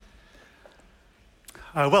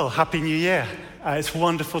Well, Happy New Year. It's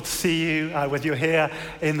wonderful to see you, whether you're here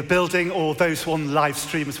in the building or those who are on live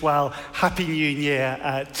stream as well. Happy New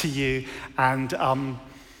Year to you. And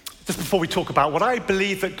just before we talk about what I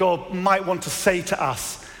believe that God might want to say to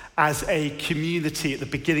us as a community at the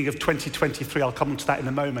beginning of 2023, I'll come on to that in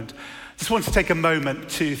a moment. Just want to take a moment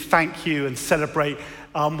to thank you and celebrate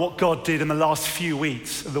what God did in the last few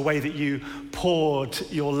weeks, the way that you poured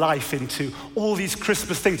your life into all these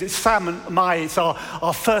Christmas things. It's Sam and it's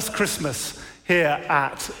our first Christmas here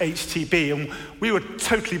at HTB, and we were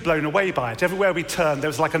totally blown away by it. Everywhere we turned, there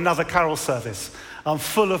was like another carol service,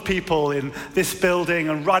 full of people in this building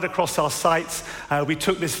and right across our sites. We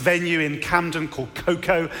took this venue in Camden called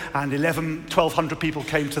Coco, and 1,200 people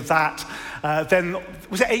came to that. Then,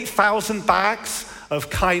 was it 8,000 bags of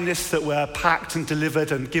kindness that were packed and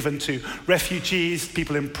delivered and given to refugees,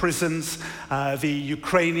 people in prisons, the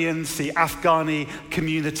Ukrainians, the Afghani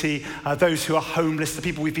community, those who are homeless, the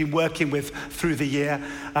people we've been working with through the year.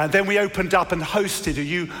 Then we opened up and hosted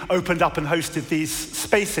these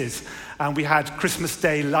spaces. And we had Christmas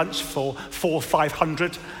Day lunch for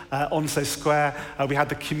 400-500 Onslow Square. We had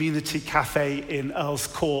the community cafe in Earl's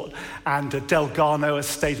Court and Delgado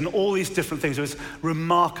Estate and all these different things. It was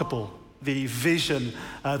remarkable, the vision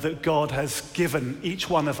that God has given each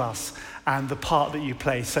one of us and the part that you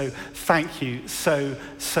play. So thank you so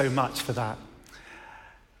much for that.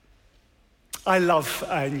 I love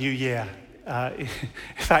New Year. In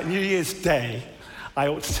fact, New Year's Day, I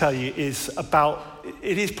ought to tell you, it is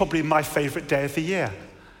probably my favorite day of the year.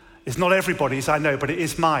 It's not everybody's, I know, but it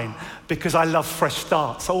is mine because I love fresh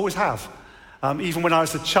starts. I always have. Even when I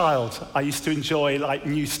was a child, I used to enjoy like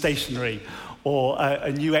new stationery or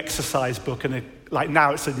a new exercise book, and like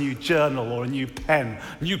now it's a new journal or a new pen,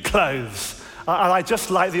 new clothes. And I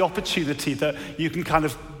just like the opportunity that you can kind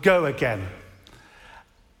of go again.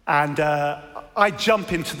 And I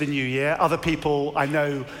jump into the new year. Other people I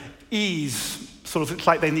know ease, sort of, it's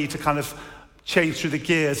like they need to kind of change through the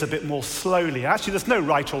gears a bit more slowly. Actually, there's no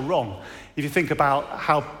right or wrong. If you think about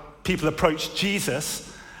how people approach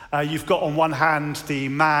Jesus, you've got on one hand the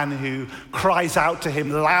man who cries out to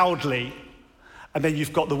him loudly, and then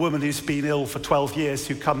you've got the woman who's been ill for 12 years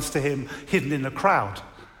who comes to him hidden in the crowd.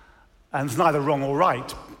 And it's neither wrong or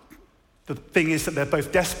right. The thing is that they're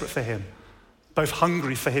both desperate for him, both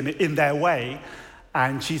hungry for him in their way,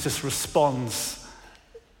 and Jesus responds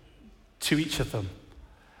to each of them.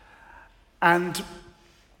 And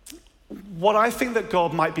what I think that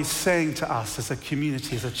God might be saying to us as a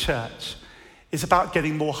community, as a church, is about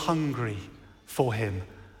getting more hungry for him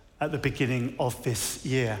at the beginning of this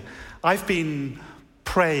year. I've been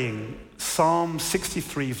praying Psalm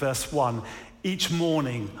 63 verse 1 each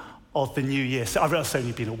morning of the new year. So it's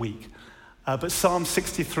only been a week. But Psalm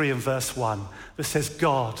 63 and verse 1 that says,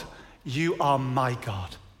 God, you are my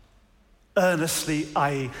God. Earnestly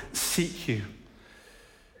I seek you.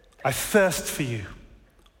 I thirst for you.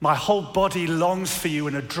 My whole body longs for you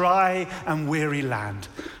in a dry and weary land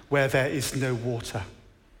where there is no water.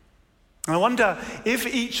 And I wonder if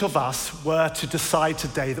each of us were to decide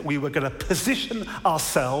today that we were going to position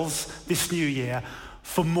ourselves this new year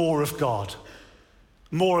for more of God,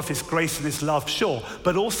 more of his grace and his love, sure,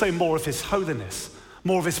 but also more of his holiness,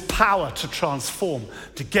 more of his power to transform,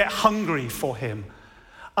 to get hungry for him.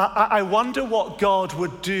 I wonder what God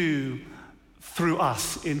would do through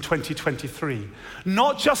us in 2023,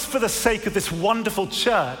 not just for the sake of this wonderful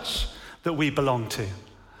church that we belong to,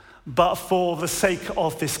 but for the sake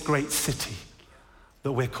of this great city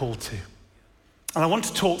that we're called to. And I want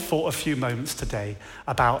to talk for a few moments today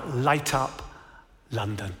about Light Up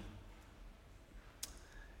London.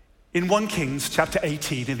 In 1 Kings chapter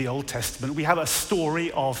 18 in the Old Testament, we have a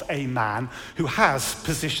story of a man who has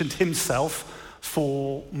positioned himself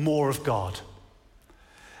for more of God.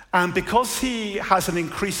 And because he has an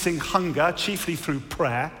increasing hunger, chiefly through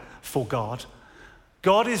prayer for God,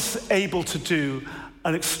 God is able to do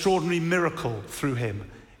an extraordinary miracle through him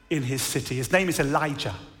in his city. His name is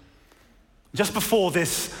Elijah. Just before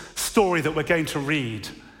this story that we're going to read,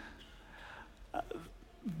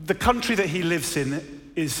 the country that he lives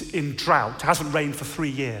in is in drought. It hasn't rained for 3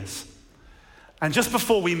 years. And just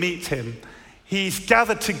before we meet him, he's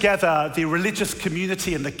gathered together the religious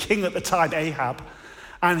community and the king at the time, Ahab,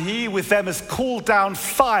 and he with them has called down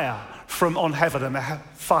fire from on heaven, and the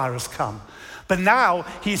fire has come. But now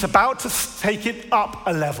he's about to take it up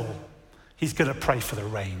a level. He's going to pray for the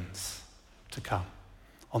rains to come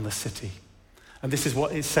on the city. And this is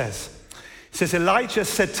what it says. It says, Elijah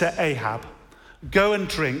said to Ahab, go and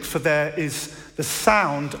drink, for there is the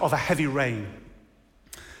sound of a heavy rain.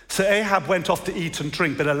 So Ahab went off to eat and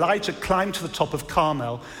drink, but Elijah climbed to the top of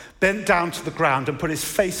Carmel, bent down to the ground and put his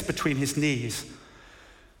face between his knees.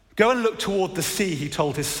 Go and look toward the sea, he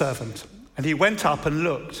told his servant. And he went up and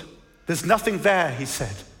looked. There's nothing there, he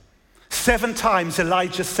said. 7 times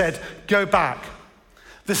Elijah said, go back.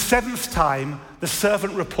 The 7th time, the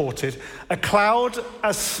servant reported, a cloud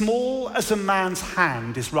as small as a man's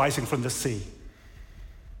hand is rising from the sea.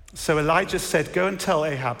 So Elijah said, go and tell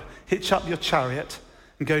Ahab, hitch up your chariot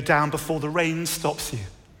and go down before the rain stops you.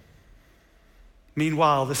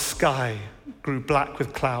 Meanwhile, the sky grew black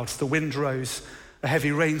with clouds. The wind rose, a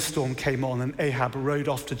heavy rainstorm came on, and Ahab rode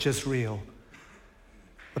off to Jezreel.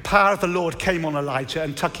 The power of the Lord came on Elijah,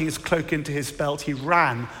 and tucking his cloak into his belt, he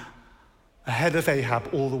ran ahead of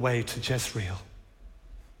Ahab all the way to Jezreel.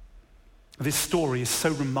 This story is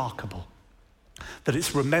so remarkable that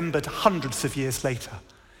it's remembered hundreds of years later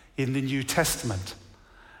in the New Testament.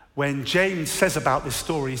 When James says about this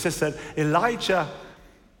story, he says that Elijah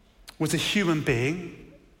was a human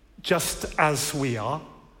being, just as we are.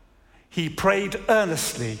 He prayed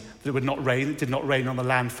earnestly that it would not rain. It did not rain on the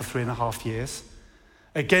land for 3.5 years.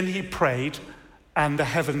 Again he prayed, and the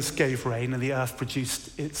heavens gave rain, and the earth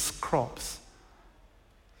produced its crops.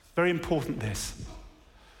 Very important, this.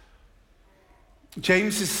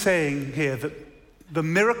 James is saying here that the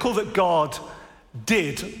miracle that God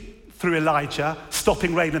did through Elijah,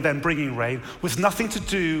 stopping rain and then bringing rain, was nothing to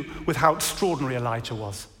do with how extraordinary Elijah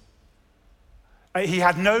was. He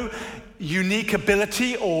had no unique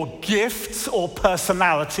ability or gifts or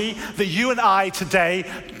personality that you and I today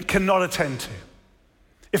cannot attend to.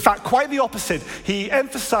 In fact, quite the opposite. He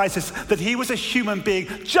emphasizes that he was a human being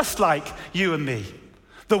just like you and me.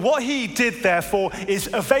 That what he did, therefore, is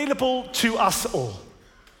available to us all.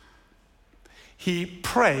 He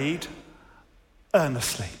prayed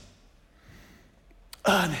earnestly.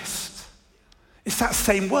 Earnest. It's that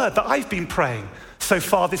same word that I've been praying so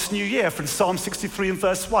far this new year from Psalm 63 and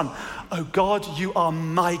verse 1. Oh God, you are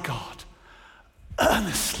my God.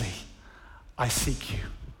 Earnestly I seek you.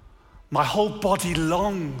 My whole body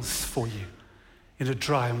longs for you in a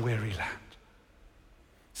dry and weary land.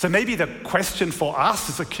 So maybe the question for us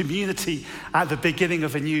as a community at the beginning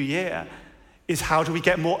of a new year is, how do we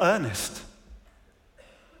get more earnest?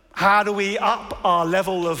 How do we up our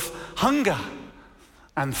level of hunger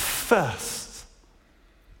and thirst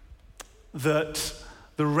that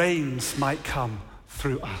the rains might come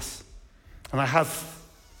through us? And I have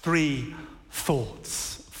 3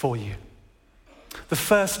 thoughts for you. The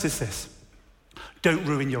first is this: don't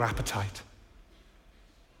ruin your appetite.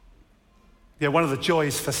 One of the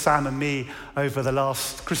joys for Sam and me over the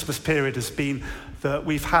last Christmas period has been that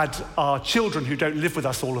we've had our children who don't live with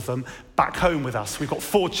us, all of them, back home with us. We've got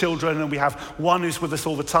 4 children, and we have one who's with us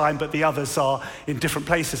all the time, but the others are in different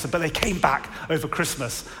places. But they came back over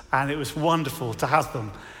Christmas, and it was wonderful to have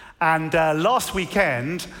them. And last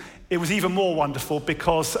weekend, it was even more wonderful,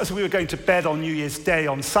 because as we were going to bed on New Year's Day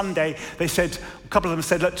on Sunday, a couple of them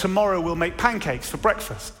said, look, tomorrow we'll make pancakes for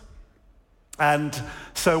breakfast. And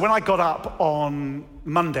so when I got up on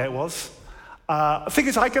Monday, the thing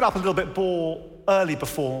is, I get up a little bit more early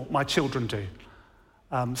before my children do.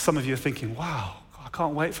 Some of you are thinking, wow, I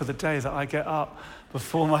can't wait for the day that I get up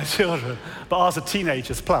before my children. But ours are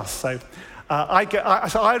teenagers plus. So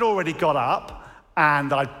I'd already got up,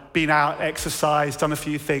 and I'd been out, exercised, done a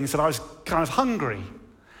few things, and I was kind of hungry.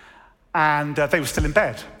 And they were still in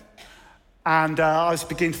bed. And I was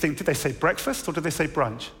beginning to think, did they say breakfast or did they say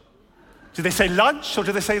brunch? Did they say lunch or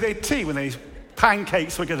did they say they had tea when these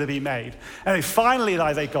pancakes were going to be made? And then finally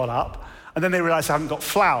they got up, and then they realized they hadn't got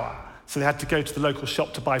flour. So they had to go to the local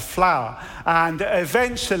shop to buy flour. And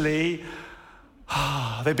eventually,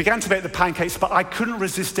 they began to make the pancakes, but I couldn't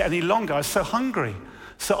resist it any longer. I was so hungry.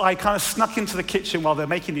 So I kind of snuck into the kitchen while they're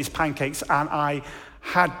making these pancakes, and I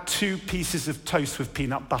had 2 pieces of toast with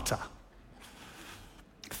peanut butter.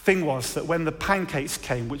 The thing was that when the pancakes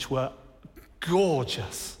came, which were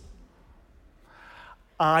gorgeous,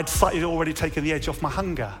 I'd slightly already taken the edge off my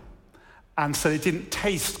hunger. And so they didn't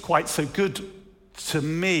taste quite so good to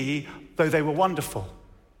me, though they were wonderful.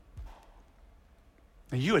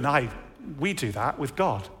 Now, you and I, we do that with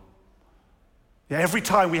God. Every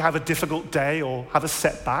time we have a difficult day or have a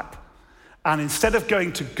setback, and instead of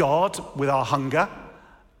going to God with our hunger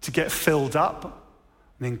to get filled up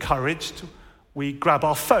and encouraged, we grab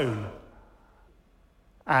our phone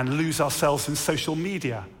and lose ourselves in social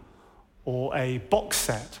media or a box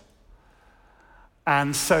set.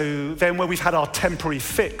 And so then when we've had our temporary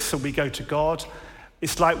fix and we go to God,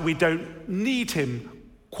 it's like we don't need him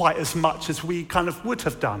quite as much as we kind of would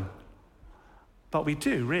have done. But we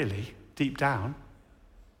do, really, deep down.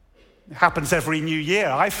 It happens every new year,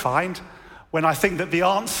 I find, when I think that the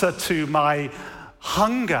answer to my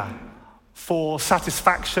hunger for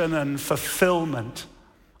satisfaction and fulfillment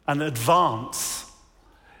and advance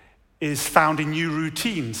is found in new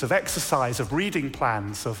routines of exercise, of reading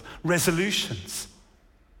plans, of resolutions.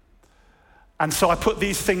 And so I put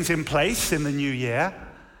these things in place in the new year,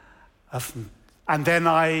 and then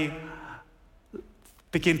I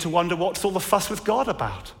begin to wonder, what's all the fuss with God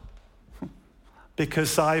about?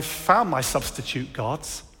 Because I've found my substitute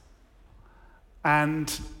gods,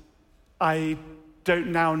 and I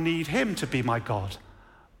don't now need him to be my God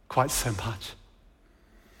quite so much.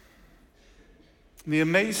 The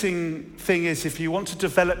amazing thing is, if you want to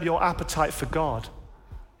develop your appetite for God,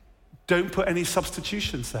 don't put any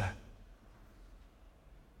substitutions there.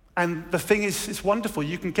 And the thing is, it's wonderful,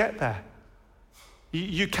 you can get there.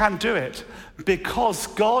 You can do it because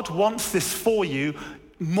God wants this for you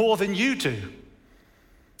more than you do.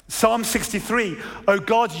 Psalm 63, "Oh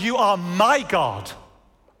God, you are my God.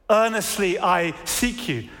 Earnestly I seek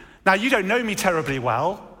you." Now, you don't know me terribly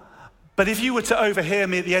well, but if you were to overhear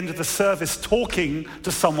me at the end of the service talking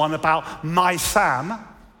to someone about my Sam,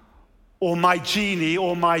 or my Jeannie,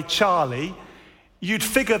 or my Charlie, you'd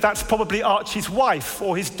figure that's probably Archie's wife,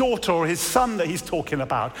 or his daughter, or his son that he's talking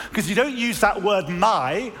about. Because you don't use that word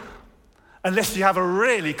 "my" unless you have a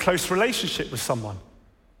really close relationship with someone.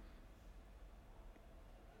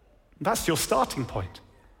 That's your starting point.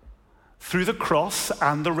 Through the cross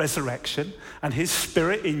and the resurrection and his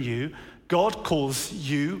Spirit in you, God calls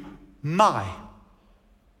you my.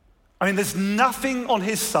 I mean, there's nothing on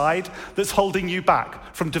his side that's holding you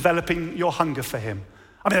back from developing your hunger for him.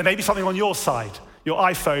 I mean, there may be something on your side, your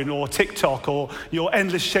iPhone or TikTok or your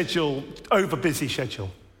endless schedule, over busy schedule.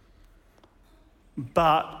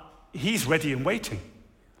 But he's ready and waiting.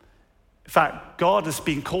 In fact, God has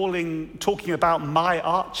been talking about my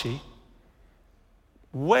Archie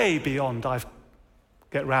way beyond I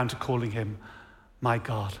get round to calling him my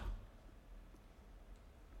God.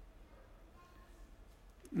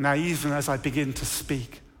 Now, even as I begin to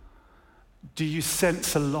speak, do you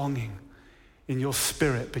sense a longing in your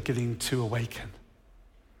spirit beginning to awaken?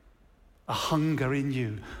 A hunger in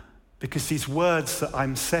you, because these words that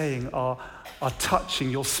I'm saying are touching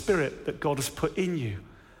your spirit that God has put in you,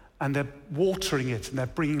 and they're watering it and they're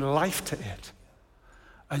bringing life to it.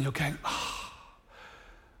 And you're going,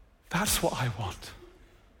 that's what I want.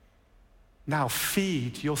 Now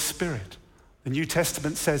feed your spirit. The New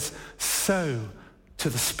Testament says, sow to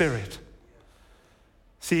the Spirit.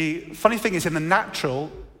 See, funny thing is, in the natural,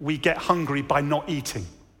 we get hungry by not eating.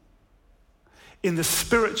 In the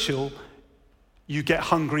spiritual, you get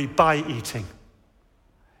hungry by eating.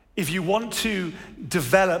 If you want to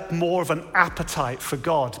develop more of an appetite for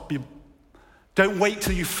God, don't wait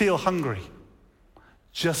till you feel hungry.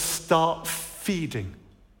 Just start feeding.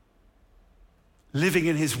 Living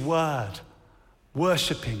in his word,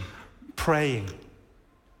 worshiping, praying.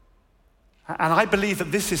 And I believe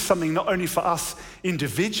that this is something not only for us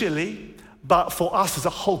individually, but for us as a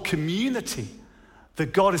whole community,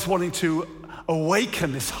 that God is wanting to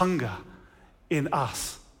awaken this hunger in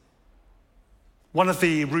us. One of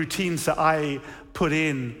the routines that I put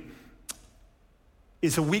in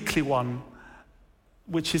is a weekly one,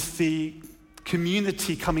 which is the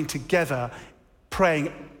community coming together,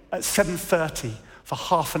 praying at 7:30 for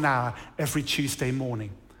half an hour every Tuesday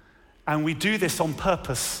morning. And we do this on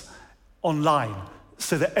purpose online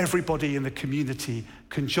so that everybody in the community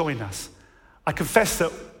can join us. I confess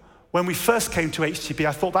that when we first came to HTB,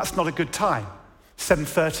 I thought that's not a good time,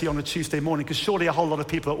 7:30 on a Tuesday morning, because surely a whole lot of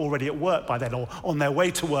people are already at work by then, or on their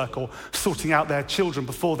way to work, or sorting out their children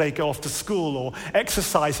before they go off to school, or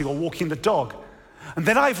exercising, or walking the dog. And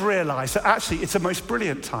then I've realized that actually it's a most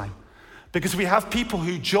brilliant time, because we have people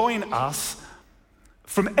who join us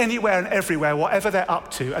from anywhere and everywhere, whatever they're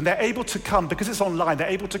up to, and they're able to come, because it's online, they're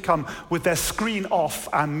able to come with their screen off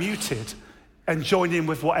and muted and join in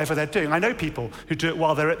with whatever they're doing. I know people who do it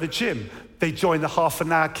while they're at the gym. They join the half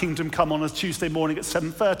an hour Kingdom Come on a Tuesday morning at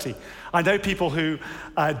 7:30. I know people who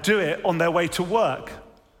do it on their way to work.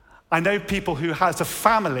 I know people who has a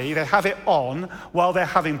family, they have it on while they're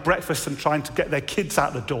having breakfast and trying to get their kids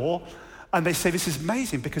out the door. And they say, this is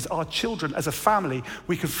amazing because our children as a family,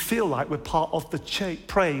 we can feel like we're part of the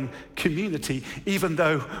praying community, even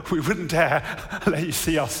though we wouldn't dare let you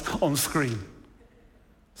see us on screen.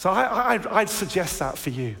 So I'd suggest that for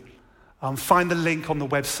you. Find the link on the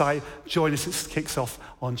website, join us, it kicks off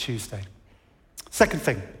on Tuesday. Second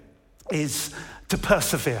thing is to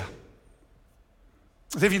persevere.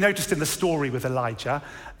 So if you noticed in the story with Elijah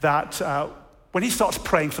that when he starts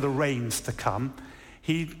praying for the rains to come,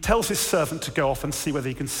 he tells his servant to go off and see whether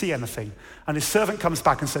he can see anything. And his servant comes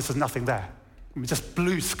back and says there's nothing there. I mean, just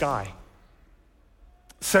blue sky.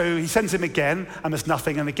 So he sends him again, and there's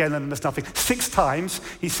nothing, and again, and there's nothing. 6 times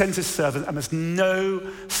he sends his servant, and there's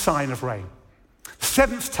no sign of rain.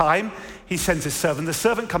 7th time he sends his servant. The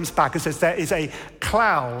servant comes back and says there is a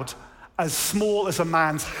cloud as small as a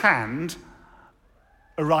man's hand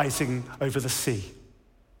arising over the sea.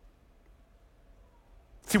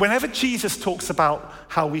 See, whenever Jesus talks about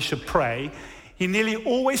how we should pray, he nearly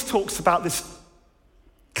always talks about this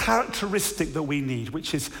characteristic that we need,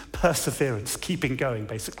 which is perseverance, keeping going,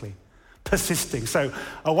 basically, persisting. So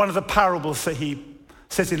one of the parables that he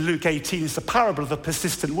says in Luke 18 is the parable of the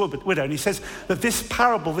persistent widow. And he says that this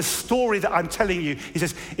parable, this story that I'm telling you, he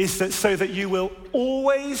says, is that so that you will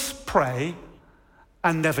always pray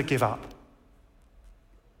and never give up.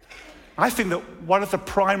 I think that one of the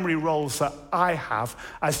primary roles that I have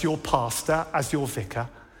as your pastor, as your vicar,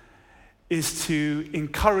 is to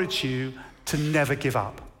encourage you to never give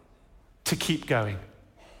up, to keep going.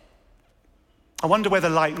 I wonder whether,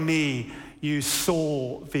 like me, you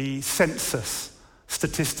saw the census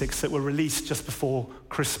statistics that were released just before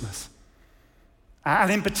Christmas.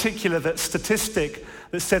 And in particular, that statistic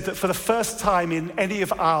that said that for the first time in any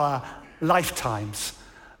of our lifetimes,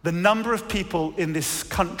 the number of people in this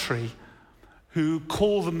country who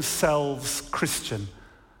call themselves Christian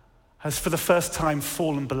has for the first time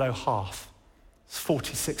fallen below half. It's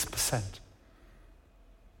 46%.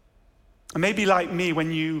 And maybe like me,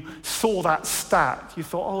 when you saw that stat, you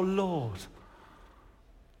thought, oh Lord,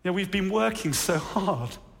 we've been working so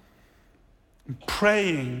hard, and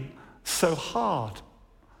praying so hard,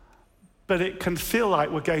 but it can feel like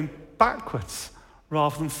we're going backwards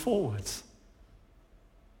rather than forwards.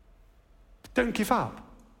 Don't give up.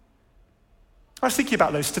 I was thinking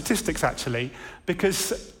about those statistics actually,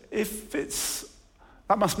 because if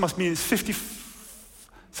that must mean it's 50,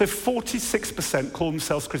 so 46% call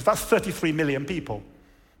themselves Christians. That's 33 million people.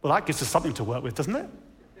 Well, that gives us something to work with, doesn't it?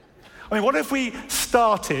 I mean, what if we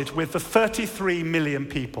started with the 33 million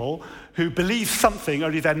people who believe something,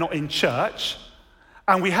 only they're not in church,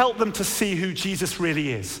 and we help them to see who Jesus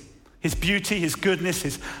really is? His beauty, his goodness,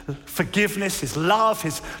 his forgiveness, his love,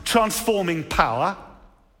 his transforming power.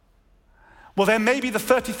 Well, then maybe the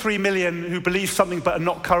 33 million who believe something but are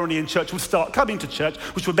not currently in church will start coming to church,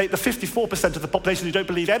 which would make the 54% of the population who don't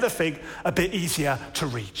believe anything a bit easier to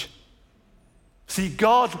reach. See,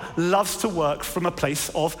 God loves to work from a place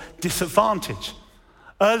of disadvantage.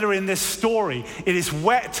 Earlier in this story, it is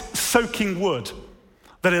wet, soaking wood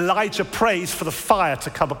that Elijah prays for the fire to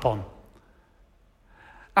come upon.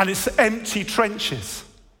 And it's empty trenches.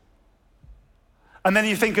 And then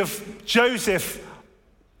you think of Joseph,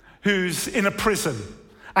 who's in a prison,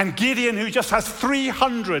 and Gideon, who just has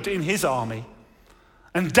 300 in his army,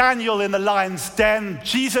 and Daniel in the lion's den,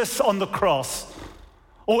 Jesus on the cross.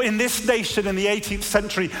 Or in this nation in the 18th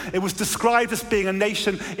century, it was described as being a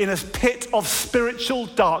nation in a pit of spiritual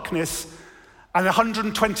darkness, and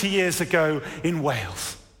 120 years ago in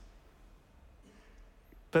Wales.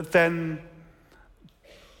 But then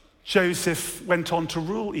Joseph went on to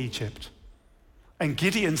rule Egypt. And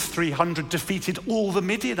Gideon's 300 defeated all the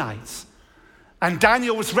Midianites. And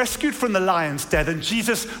Daniel was rescued from the lion's den, and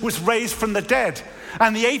Jesus was raised from the dead.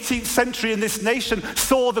 And the 18th century in this nation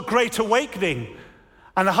saw the Great Awakening.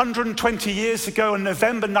 And 120 years ago, in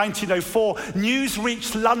November 1904, news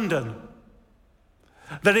reached London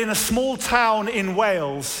that in a small town in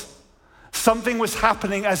Wales, something was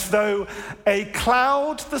happening as though a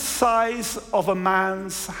cloud the size of a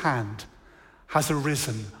man's hand has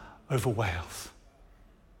arisen over Wales.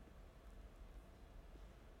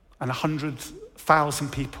 And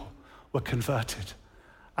 100,000 people were converted,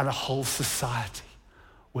 and a whole society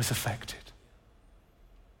was affected.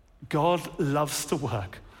 God loves to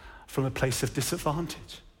work from a place of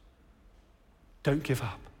disadvantage. Don't give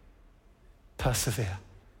up. Persevere.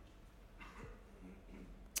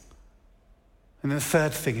 And then the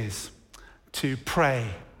third thing is to pray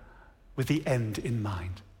with the end in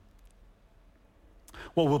mind.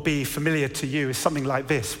 What will be familiar to you is something like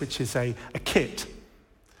this, which is a kit.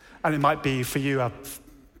 And it might be for you a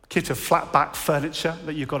kit of flat-back furniture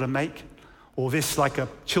that you've got to make, or this like a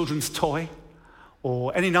children's toy,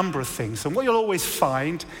 or any number of things. And what you'll always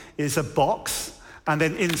find is a box, and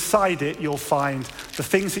then inside it you'll find the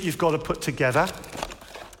things that you've got to put together,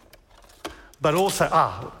 but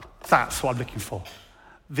also, that's what I'm looking for,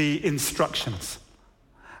 the instructions.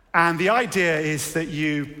 And the idea is that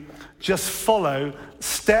you just follow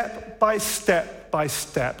step by step by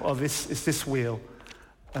step. Oh, this is this wheel,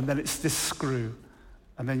 and then it's this screw,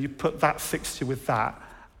 and then you put that fixture with that,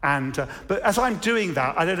 But as I'm doing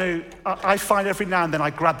that, I don't know, I find every now and then I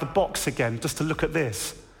grab the box again just to look at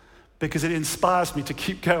this because it inspires me to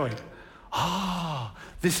keep going.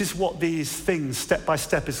 This is what these things, step by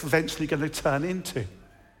step, is eventually going to turn into.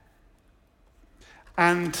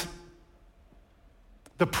 And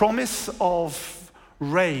the promise of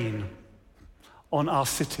rain on our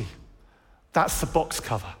city, that's the box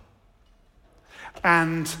cover.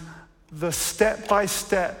 And the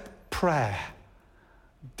step-by-step prayer,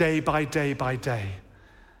 day by day by day,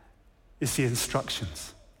 is the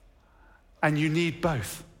instructions. And you need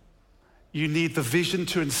both. You need the vision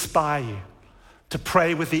to inspire you, to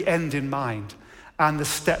pray with the end in mind, and the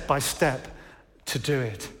step-by-step to do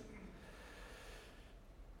it.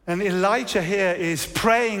 And Elijah here is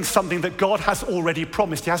praying something that God has already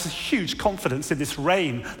promised. He has a huge confidence in this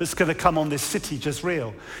rain that's going to come on this city,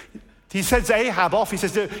 Jezreel. He sends Ahab off. He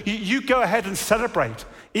says, you go ahead and celebrate.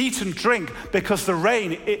 Eat and drink because the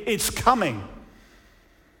rain, it's coming.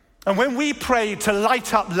 And when we pray to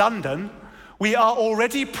light up London, we are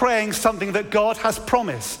already praying something that God has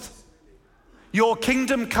promised. Your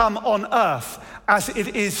kingdom come on earth as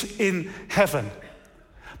it is in heaven.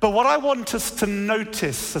 But what I want us to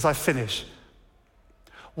notice as I finish,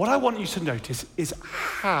 what I want you to notice is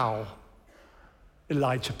how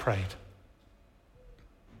Elijah prayed.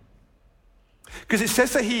 Because it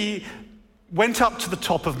says that he went up to the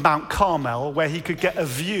top of Mount Carmel where he could get a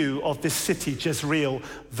view of this city, Jezreel,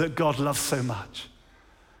 that God loves so much.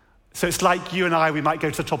 So it's like you and I, we might go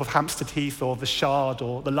to the top of Hampstead Heath or the Shard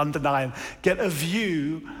or the London Eye and get a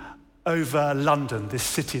view over London, this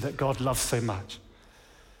city that God loves so much.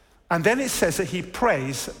 And then it says that he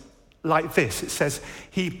prays like this. It says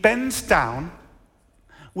he bends down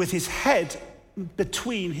with his head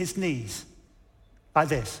between his knees, like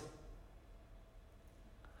this.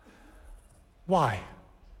 Why?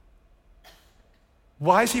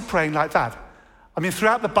 Why is he praying like that? I mean,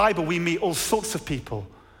 throughout the Bible, we meet all sorts of people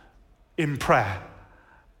in prayer.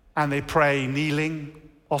 And they pray kneeling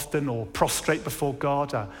often or prostrate before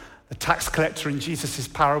God. The tax collector in Jesus'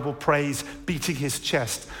 parable prays beating his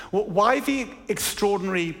chest. Well, why the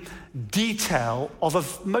extraordinary detail of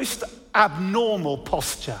a most abnormal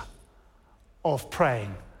posture of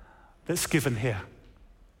praying that's given here?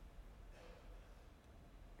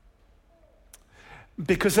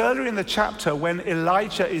 Because earlier in the chapter, when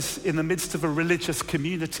Elijah is in the midst of a religious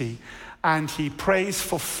community and he prays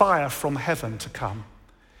for fire from heaven to come,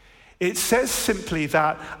 it says simply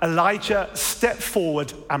that Elijah stepped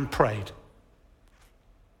forward and prayed.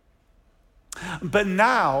 But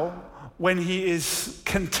now, when he is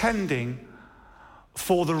contending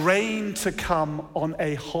for the rain to come on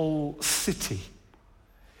a whole city,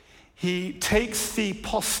 he takes the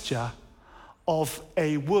posture of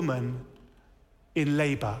a woman in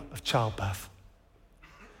labor of childbirth.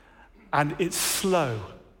 And it's slow,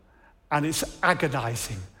 and it's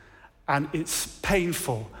agonizing, and it's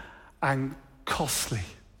painful and costly.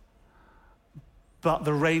 But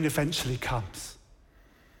the rain eventually comes.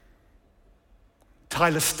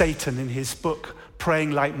 Tyler Staton, in his book,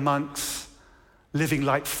 Praying Like Monks, Living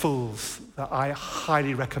Like Fools, that I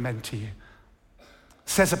highly recommend to you,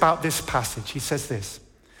 says about this passage, he says this: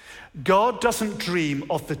 God doesn't dream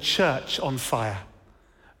of the church on fire.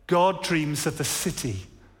 God dreams of the city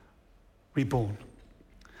reborn.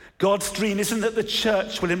 God's dream isn't that the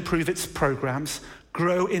church will improve its programs,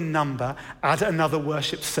 grow in number, add another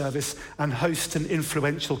worship service, and host an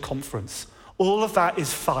influential conference. All of that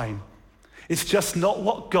is fine. It's just not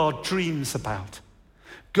what God dreams about.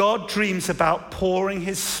 God dreams about pouring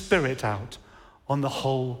his Spirit out on the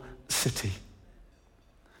whole city.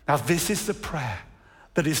 Now, this is the prayer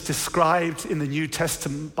that is described in the New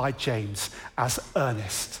Testament by James as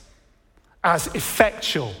earnest, as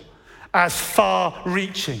effectual, as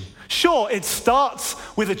far-reaching. Sure, it starts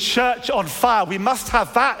with a church on fire. We must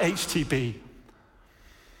have that, HTB.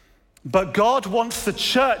 But God wants the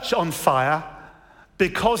church on fire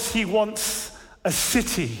because he wants a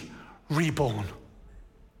city reborn.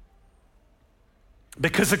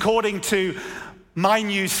 Because according to my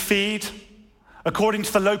news feed, according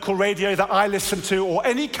to the local radio that I listen to, or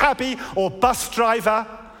any cabbie or bus driver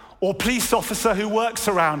or police officer who works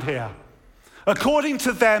around here, according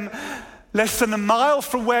to them, less than a mile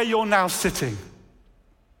from where you're now sitting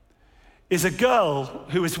is a girl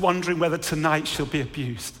who is wondering whether tonight she'll be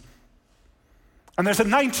abused. And there's a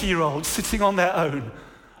 90-year-old sitting on their own,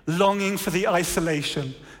 longing for the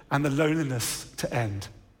isolation and the loneliness to end.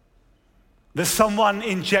 There's someone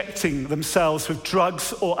injecting themselves with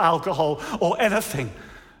drugs or alcohol or anything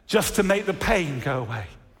just to make the pain go away.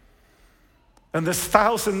 And there's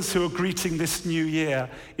thousands who are greeting this new year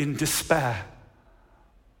in despair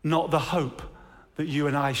not the hope that you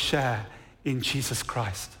and I share in Jesus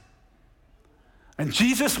Christ. And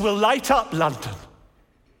Jesus will light up London.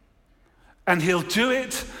 And he'll do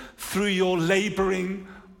it through your laboring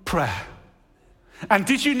prayer. And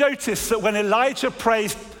did you notice that when Elijah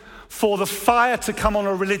prays for the fire to come on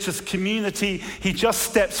a religious community, he just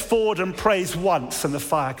steps forward and prays once and the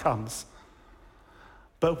fire comes?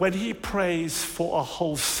 But when he prays for a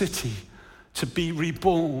whole city to be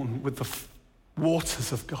reborn with the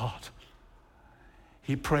waters of God,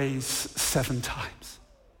 he prays 7 times.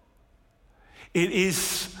 It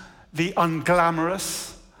is the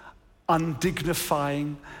unglamorous,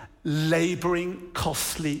 undignifying, laboring,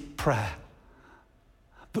 costly prayer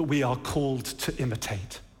that we are called to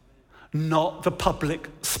imitate, not the public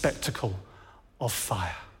spectacle of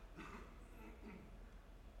fire.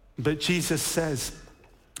 But Jesus says,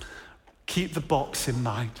 keep the box in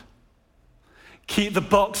mind. Keep the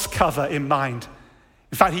box cover in mind.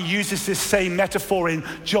 In fact, he uses this same metaphor in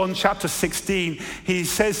John chapter 16. He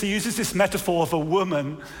uses this metaphor of a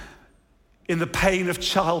woman in the pain of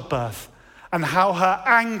childbirth and how her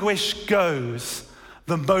anguish goes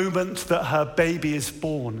the moment that her baby is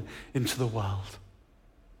born into the world.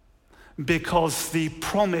 Because the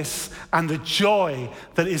promise and the joy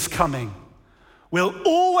that is coming will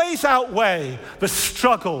always outweigh the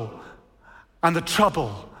struggle and the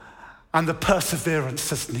trouble and the perseverance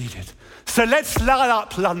that's needed. So let's light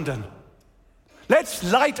up London. Let's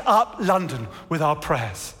light up London with our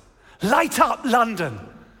prayers. Light up London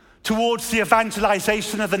towards the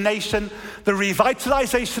evangelization of the nation, the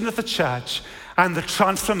revitalization of the church, and the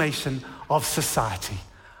transformation of society.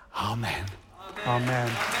 Amen. Amen.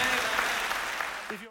 Amen.